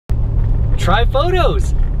try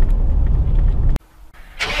photos.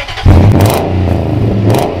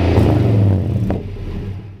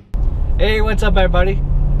 Hey, what's up everybody?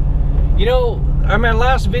 You know, in my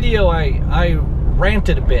last video I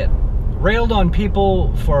ranted a bit, railed on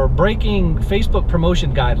people for breaking Facebook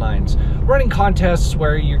promotion guidelines, running contests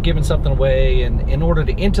where you're giving something away, and in order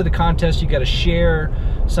to enter the contest you got to share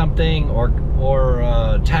something or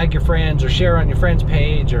tag your friends or share on your friend's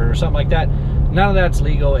page or something like that. None of that's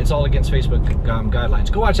legal. It's all against Facebook guidelines.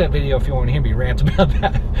 Go watch that video if you want to hear me rant about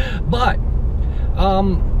that. But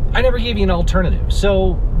I never gave you an alternative.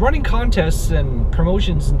 So running contests and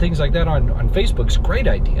promotions and things like that on Facebook's a great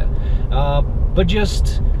idea, but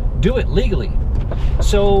just do it legally.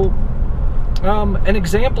 So an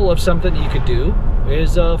example of something you could do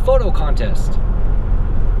is a photo contest,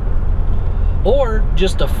 or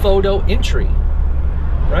just a photo entry,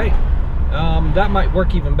 right? That might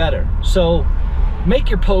work even better. So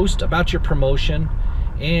make your post about your promotion,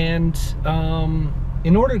 and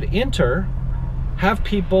in order to enter, have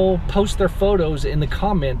people post their photos in the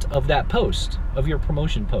comment of that post, of your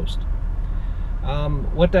promotion post.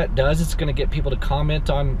 What that does, it's going to get people to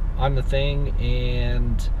comment on the thing,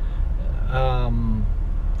 and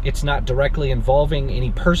it's not directly involving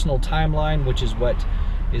any personal timeline, which is what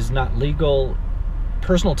is not legal.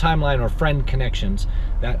 Personal timeline or friend connections,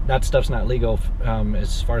 that stuff's not legal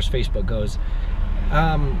as far as Facebook goes.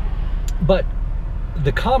 But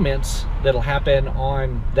the comments that'll happen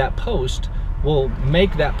on that post will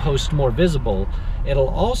make that post more visible. It'll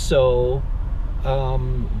also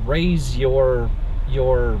raise your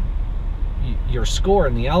score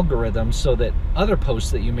in the algorithm, so that other posts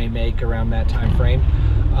that you may make around that time frame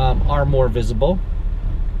are more visible.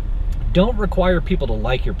 Don't require people to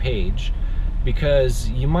like your page, because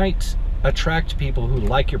you might attract people who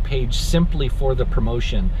like your page simply for the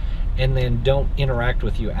promotion and then don't interact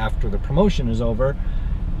with you after the promotion is over,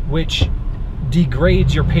 which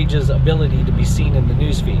degrades your page's ability to be seen in the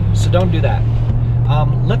newsfeed. So don't do that.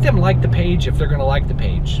 Let them like the page if they're going to like the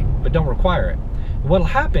page, but don't require it. What'll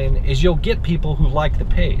happen is you'll get people who like the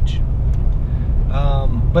page,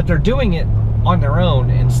 but they're doing it on their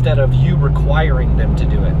own instead of you requiring them to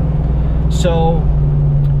do it. So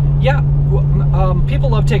yeah,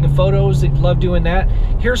 people love taking photos, they love doing that.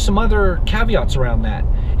 Here's some other caveats around that.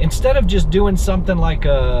 Instead of just doing something like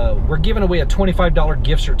we're giving away a $25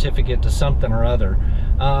 gift certificate to something or other,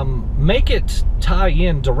 make it tie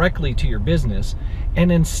in directly to your business,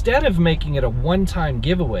 and instead of making it a one-time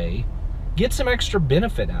giveaway, get some extra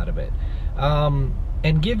benefit out of it,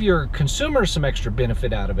 and give your consumers some extra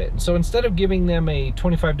benefit out of it. And so instead of giving them a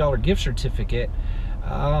 $25 gift certificate,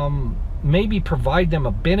 maybe provide them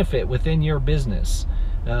a benefit within your business.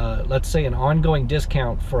 Let's say an ongoing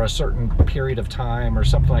discount for a certain period of time or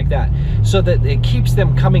something like that, so that it keeps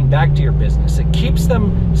them coming back to your business. It keeps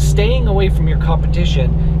them staying away from your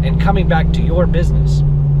competition and coming back to your business.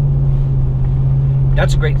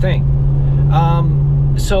 That's a great thing.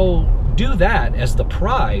 So do that as the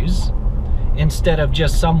prize, instead of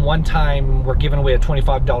just some one-time, we're giving away a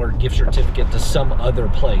 $25 gift certificate to some other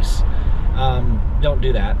place. Don't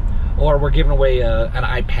do that. Or we're giving away an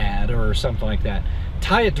iPad or something like that.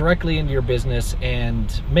 Tie it directly into your business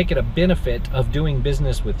and make it a benefit of doing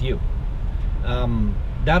business with you.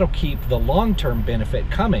 That'll keep the long-term benefit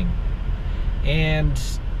coming. And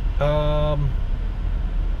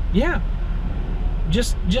yeah,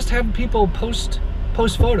 just have people post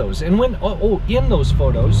photos, and when in those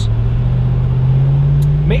photos,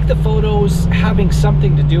 make the photos having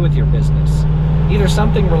something to do with your business, either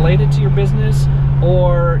something related to your business,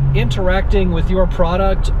 or interacting with your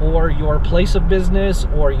product or your place of business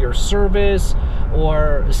or your service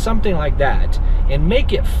or something like that, and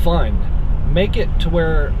make it fun. Make it to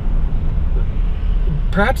where,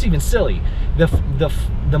 perhaps even silly.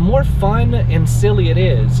 The more fun and silly it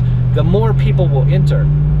is, the more people will enter.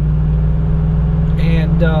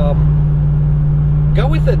 And go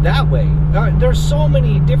with it that way. There's so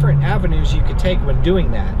many different avenues you could take when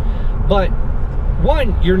doing that. But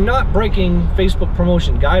one, you're not breaking Facebook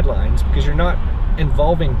promotion guidelines because you're not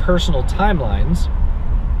involving personal timelines.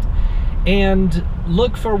 And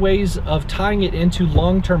look for ways of tying it into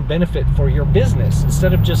long-term benefit for your business,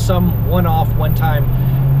 instead of just some one-off,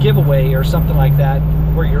 one-time giveaway or something like that,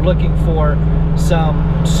 where you're looking for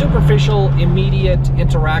some superficial, immediate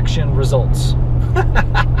interaction results.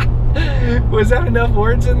 Was that enough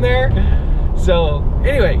words in there? So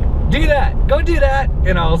anyway, do that. Go do that,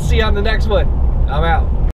 and I'll see you on the next one. I'm out.